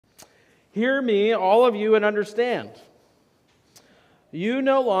Hear me, all of you, and understand. You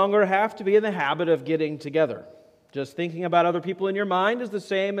no longer have to be in the habit of getting together. Just thinking about other people in your mind is the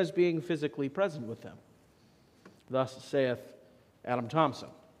same as being physically present with them. Thus saith Adam Thompson.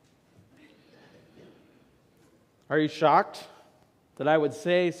 Are you shocked that I would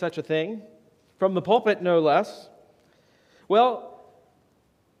say such a thing? From the pulpit, no less. Well,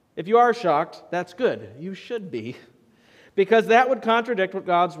 if you are shocked, that's good. You should be. Because that would contradict what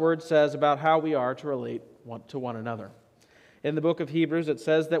God's Word says about how we are to relate to one another. In the book of Hebrews, it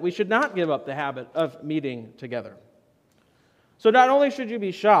says that we should not give up the habit of meeting together. So not only should you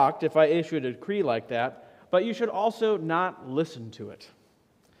be shocked if I issue a decree like that, but you should also not listen to it.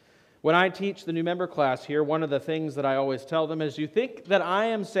 When I teach the new member class here, one of the things that I always tell them is, you think that I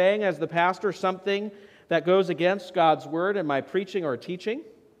am saying as the pastor something that goes against God's Word in my preaching or teaching?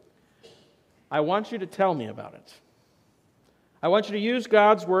 I want you to tell me about it. I want you to use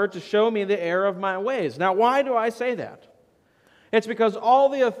God's Word to show me the error of my ways. Now, why do I say that? It's because all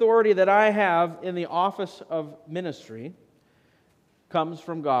the authority that I have in the office of ministry comes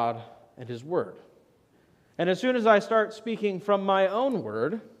from God and His Word. And as soon as I start speaking from my own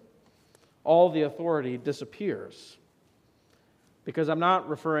word, all the authority disappears. Because I'm not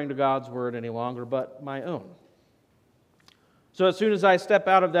referring to God's Word any longer, but my own. So as soon as I step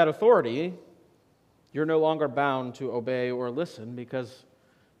out of that authority, you're no longer bound to obey or listen because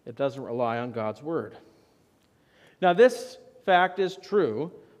it doesn't rely on God's Word. Now this fact is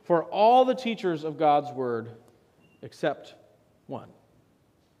true for all the teachers of God's Word except one.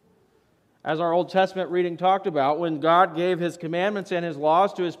 As our Old Testament reading talked about, when God gave His commandments and His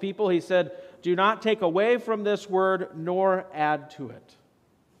laws to His people, He said, "Do not take away from this word nor add to it."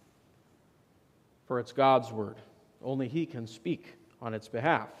 For it's God's Word. Only He can speak on its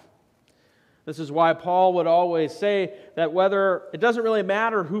behalf. This is why Paul would always say that it doesn't really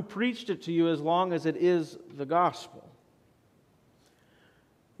matter who preached it to you as long as it is the gospel.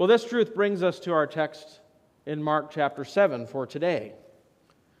 Well, this truth brings us to our text in Mark chapter 7 for today.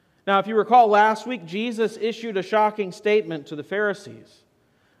 Now, if you recall last week, Jesus issued a shocking statement to the Pharisees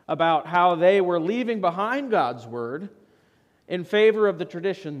about how they were leaving behind God's Word in favor of the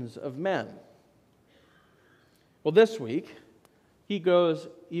traditions of men. Well, this week, He goes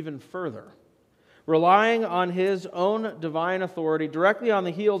even further. Relying on His own divine authority directly on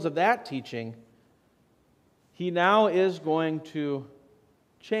the heels of that teaching, He now is going to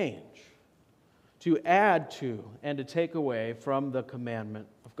change, to add to, and to take away from the commandment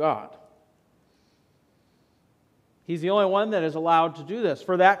of God. He's the only one that is allowed to do this.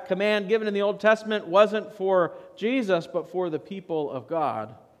 For that command given in the Old Testament wasn't for Jesus, but for the people of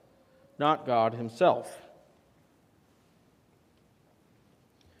God, not God Himself.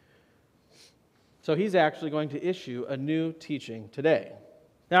 So He's actually going to issue a new teaching today.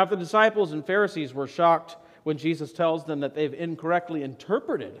 Now, if the disciples and Pharisees were shocked when Jesus tells them that they've incorrectly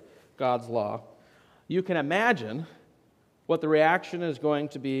interpreted God's law, you can imagine what the reaction is going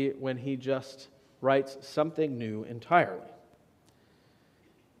to be when He just writes something new entirely.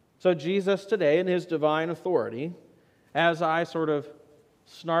 So Jesus today, in His divine authority, as I sort of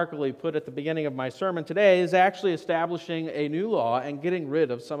snarkily put at the beginning of my sermon today, is actually establishing a new law and getting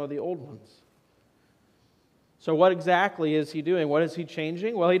rid of some of the old ones. So what exactly is He doing? What is He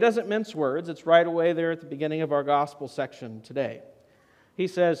changing? Well, He doesn't mince words. It's right away there at the beginning of our gospel section today. He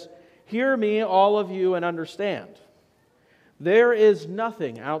says, "Hear me, all of you, and understand. There is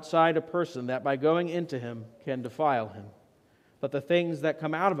nothing outside a person that by going into him can defile him, but the things that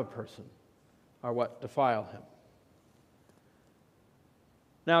come out of a person are what defile him."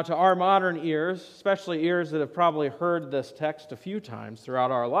 Now, to our modern ears, especially ears that have probably heard this text a few times throughout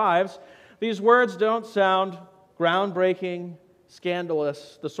our lives, these words don't sound groundbreaking,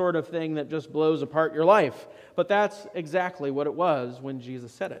 scandalous, the sort of thing that just blows apart your life. But that's exactly what it was when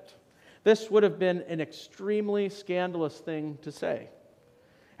Jesus said it. This would have been an extremely scandalous thing to say.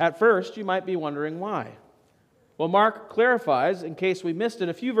 At first, you might be wondering why. Well, Mark clarifies, in case we missed it,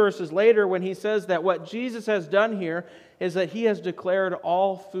 a few verses later when he says that what Jesus has done here is that He has declared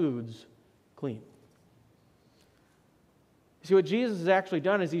all foods clean. See, what Jesus has actually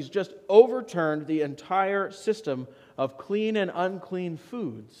done is He's just overturned the entire system of clean and unclean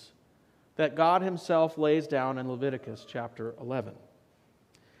foods that God Himself lays down in Leviticus chapter 11.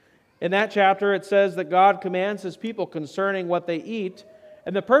 In that chapter, it says that God commands His people concerning what they eat,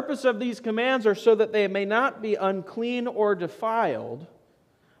 and the purpose of these commands are so that they may not be unclean or defiled,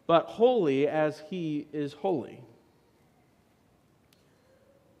 but holy as He is holy.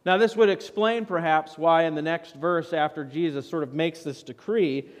 Now, this would explain perhaps why in the next verse after Jesus sort of makes this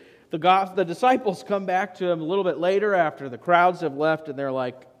decree, the disciples come back to Him a little bit later after the crowds have left, and they're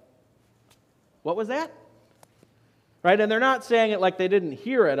like, What was that? Right? And they're not saying it like they didn't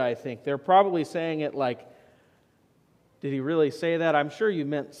hear it, I think. They're probably saying it like, did he really say that? I'm sure you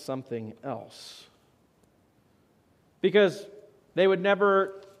meant something else. Because they would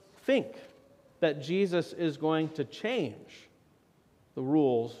never think that Jesus is going to change the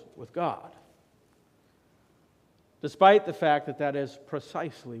rules with God, despite the fact that that is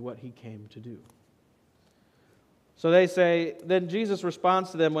precisely what he came to do. So they say, then Jesus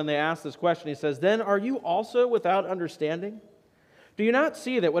responds to them when they ask this question. He says, then are you also without understanding? Do you not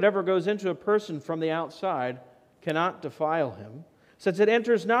see that whatever goes into a person from the outside cannot defile him, since it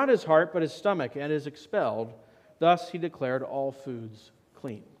enters not his heart but his stomach and is expelled? Thus he declared all foods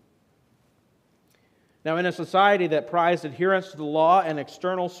clean. Now, in a society that prized adherence to the law and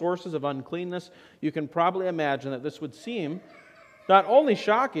external sources of uncleanness, you can probably imagine that this would seem not only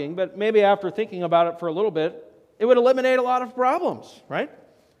shocking, but maybe after thinking about it for a little bit, it would eliminate a lot of problems, right?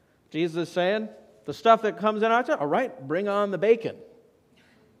 Jesus is saying, the stuff that comes in outside, all right, bring on the bacon.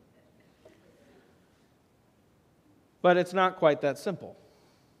 But it's not quite that simple.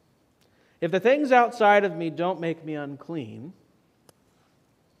 If the things outside of me don't make me unclean,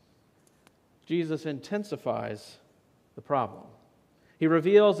 Jesus intensifies the problem. He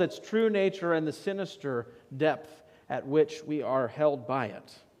reveals its true nature and the sinister depth at which we are held by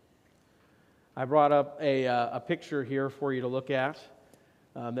it. I brought up a picture here for you to look at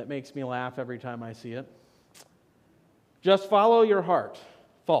that makes me laugh every time I see it. Just follow your heart.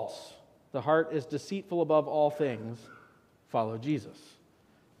 False. The heart is deceitful above all things. Follow Jesus.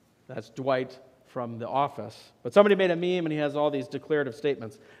 That's Dwight from The Office. But somebody made a meme and he has all these declarative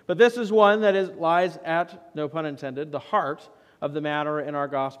statements. But this is one that lies at, no pun intended, the heart of the matter in our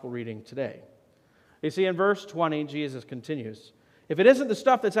gospel reading today. You see, in verse 20, Jesus continues, if it isn't the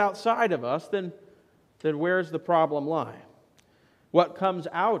stuff that's outside of us, then where's the problem lie? What comes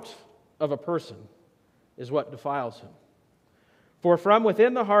out of a person is what defiles him. For from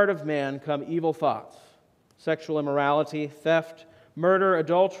within the heart of man come evil thoughts, sexual immorality, theft, murder,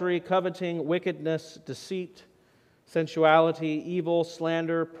 adultery, coveting, wickedness, deceit, sensuality, evil,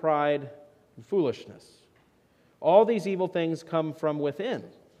 slander, pride, and foolishness. All these evil things come from within,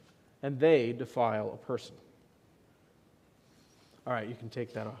 and they defile a person. All right, you can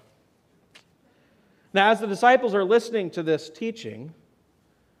take that off. Now, as the disciples are listening to this teaching,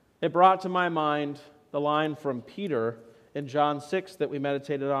 it brought to my mind the line from Peter in John 6 that we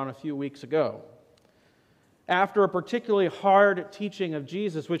meditated on a few weeks ago. After a particularly hard teaching of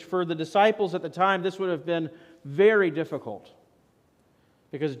Jesus, which for the disciples at the time, this would have been very difficult,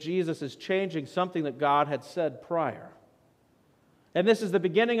 because Jesus is changing something that God had said prior. And this is the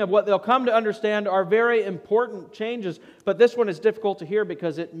beginning of what they'll come to understand are very important changes, but this one is difficult to hear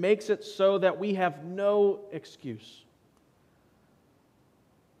because it makes it so that we have no excuse.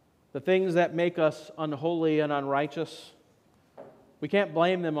 The things that make us unholy and unrighteous, we can't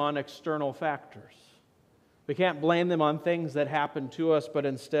blame them on external factors. We can't blame them on things that happen to us, but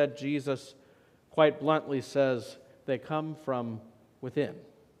instead Jesus quite bluntly says they come from within.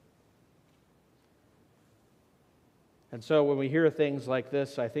 And so when we hear things like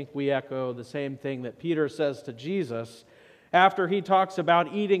this, I think we echo the same thing that Peter says to Jesus after he talks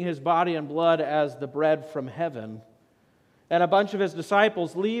about eating his body and blood as the bread from heaven. And a bunch of his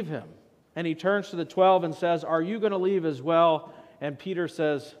disciples leave him. And he turns to the 12 and says, are you going to leave as well? And Peter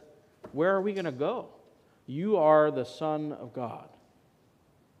says, where are we going to go? You are the Son of God.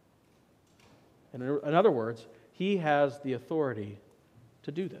 In other words, he has the authority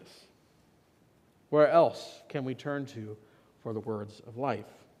to do this. Where else can we turn to for the words of life?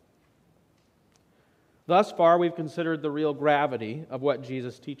 Thus far, we've considered the real gravity of what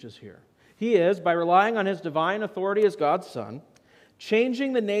Jesus teaches here. He is, by relying on his divine authority as God's Son,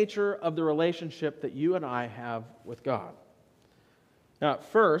 changing the nature of the relationship that you and I have with God. Now, at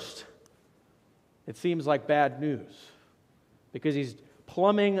first, it seems like bad news, because he's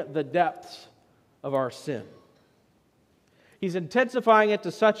plumbing the depths of our sin. He's intensifying it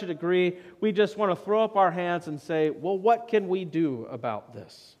to such a degree, we just want to throw up our hands and say, well, what can we do about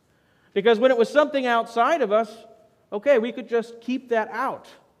this? Because when it was something outside of us, okay, we could just keep that out.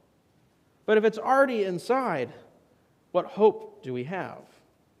 But if it's already inside, what hope do we have?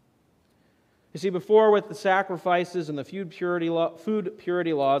 You see, before with the sacrifices and the food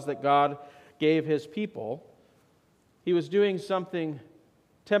purity laws that God gave his people, he was doing something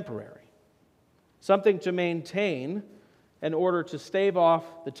temporary, something to maintain in order to stave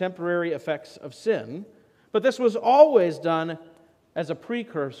off the temporary effects of sin. But this was always done as a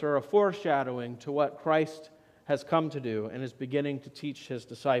precursor, a foreshadowing to what Christ has come to do and is beginning to teach his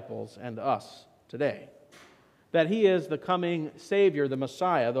disciples and us today. that he is the coming Savior, the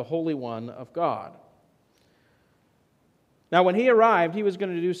Messiah, the Holy One of God. Now, when he arrived, he was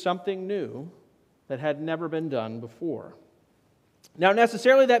going to do something new that had never been done before. Now,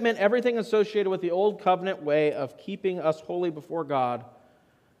 necessarily that meant everything associated with the old covenant way of keeping us holy before God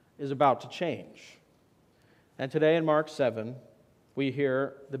is about to change. And today in Mark 7, we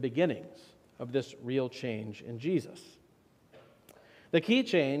hear the beginnings of this real change in Jesus. The key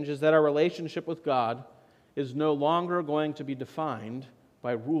change is that our relationship with God is no longer going to be defined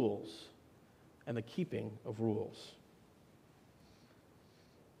by rules and the keeping of rules.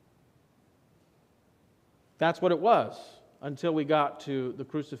 That's what it was until we got to the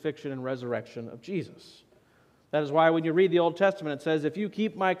crucifixion and resurrection of Jesus. That is why when you read the Old Testament, it says, "If you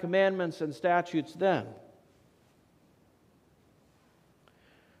keep my commandments and statutes, then."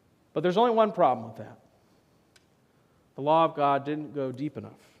 But there's only one problem with that. The law of God didn't go deep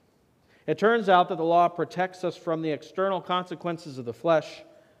enough. It turns out that the law protects us from the external consequences of the flesh,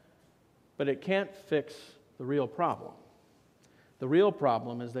 but it can't fix the real problem. The real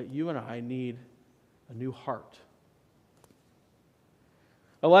problem is that you and I need a new heart.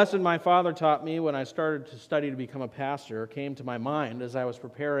 A lesson my father taught me when I started to study to become a pastor came to my mind as I was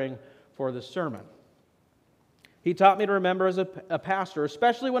preparing for this sermon. He taught me to remember as a pastor,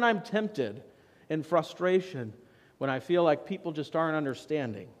 especially when I'm tempted in frustration, when I feel like people just aren't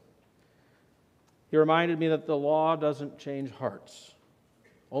understanding. He reminded me that the law doesn't change hearts.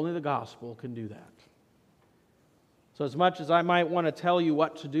 Only the gospel can do that. So as much as I might want to tell you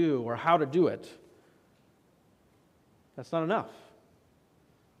what to do or how to do it, that's not enough.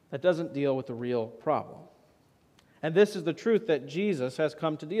 That doesn't deal with the real problem. And this is the truth that Jesus has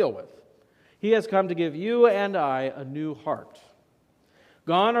come to deal with. He has come to give you and I a new heart.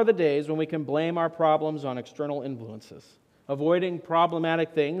 Gone are the days when we can blame our problems on external influences. Avoiding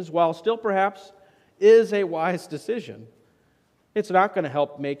problematic things, while still perhaps is a wise decision, it's not going to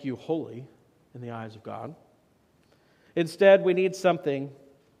help make you holy in the eyes of God. Instead, we need something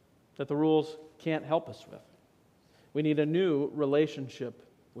that the rules can't help us with. We need a new relationship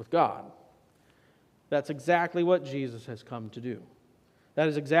with God. That's exactly what Jesus has come to do. That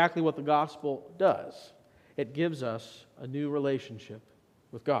is exactly what the gospel does. It gives us a new relationship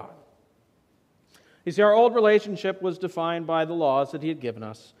with God. You see, our old relationship was defined by the laws that He had given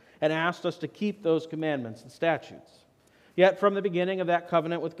us and asked us to keep those commandments and statutes. Yet from the beginning of that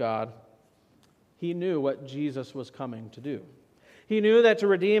covenant with God, He knew what Jesus was coming to do. He knew that to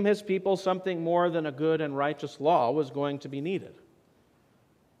redeem His people, something more than a good and righteous law was going to be needed,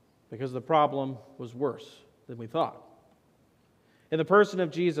 because the problem was worse than we thought. In the person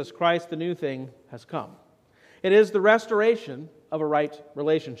of Jesus Christ, the new thing has come. It is the restoration of a right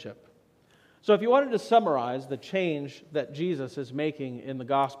relationship. So if you wanted to summarize the change that Jesus is making in the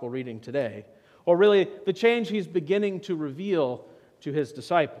gospel reading today, or really the change He's beginning to reveal to His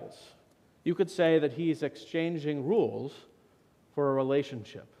disciples, you could say that He's exchanging rules for a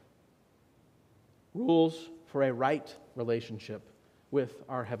relationship. Rules for a right relationship with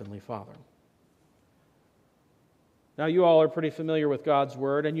our Heavenly Father. Now, you all are pretty familiar with God's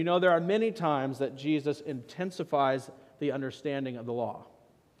Word, and you know there are many times that Jesus intensifies the understanding of the law.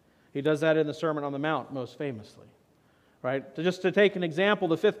 He does that in the Sermon on the Mount most famously. Right? Just to take an example,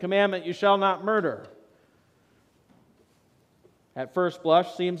 the fifth commandment, you shall not murder. At first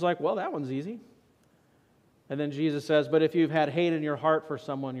blush, seems like, well, that one's easy. And then Jesus says, but if you've had hate in your heart for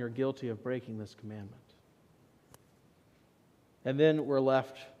someone, you're guilty of breaking this commandment. And then we're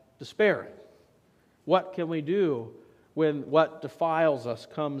left despairing. What can we do when what defiles us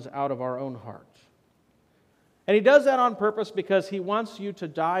comes out of our own heart? And He does that on purpose because He wants you to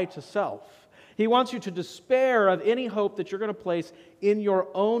die to self. He wants you to despair of any hope that you're going to place in your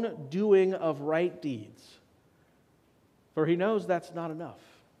own doing of right deeds. For He knows that's not enough.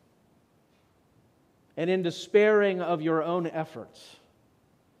 And in despairing of your own efforts,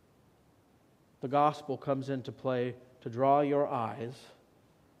 the gospel comes into play to draw your eyes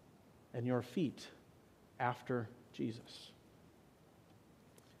and your feet after Jesus.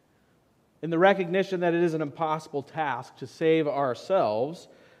 In the recognition that it is an impossible task to save ourselves,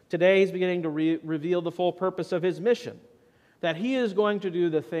 today He's beginning to reveal the full purpose of His mission, that He is going to do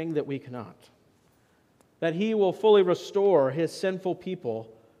the thing that we cannot, that He will fully restore His sinful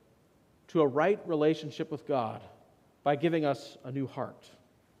people to a right relationship with God by giving us a new heart,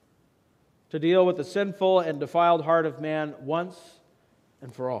 to deal with the sinful and defiled heart of man once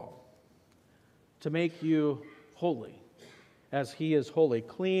and for all, to make you holy as He is holy,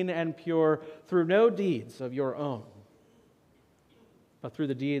 clean and pure through no deeds of your own, but through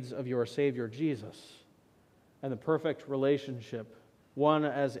the deeds of your Savior Jesus and the perfect relationship, one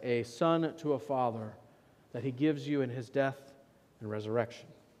as a son to a father, that he gives you in his death and resurrection.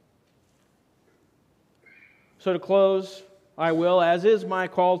 So to close, I will, as is my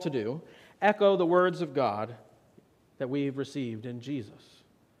call to do, echo the words of God that we've received in Jesus,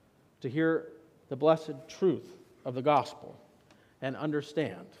 to hear the blessed truth of the gospel and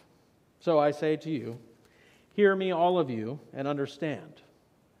understand. So I say to you, hear me, all of you, and understand.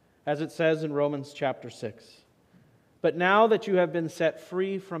 As it says in Romans chapter 6, but now that you have been set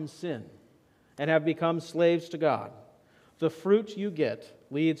free from sin and have become slaves to God, the fruit you get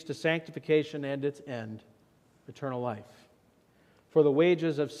leads to sanctification and its end, eternal life. For the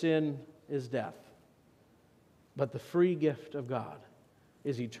wages of sin is death, but the free gift of God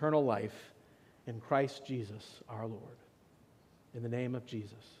is eternal life in Christ Jesus our Lord. In the name of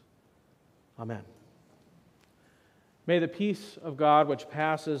Jesus, amen. May the peace of God, which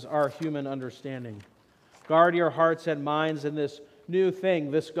passes our human understanding, guard your hearts and minds in this new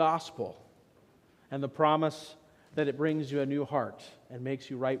thing, this gospel, and the promise that it brings you a new heart and makes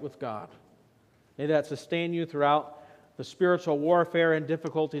you right with God. May that sustain you throughout the spiritual warfare and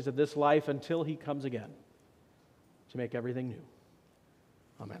difficulties of this life until he comes again to make everything new.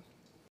 Amen.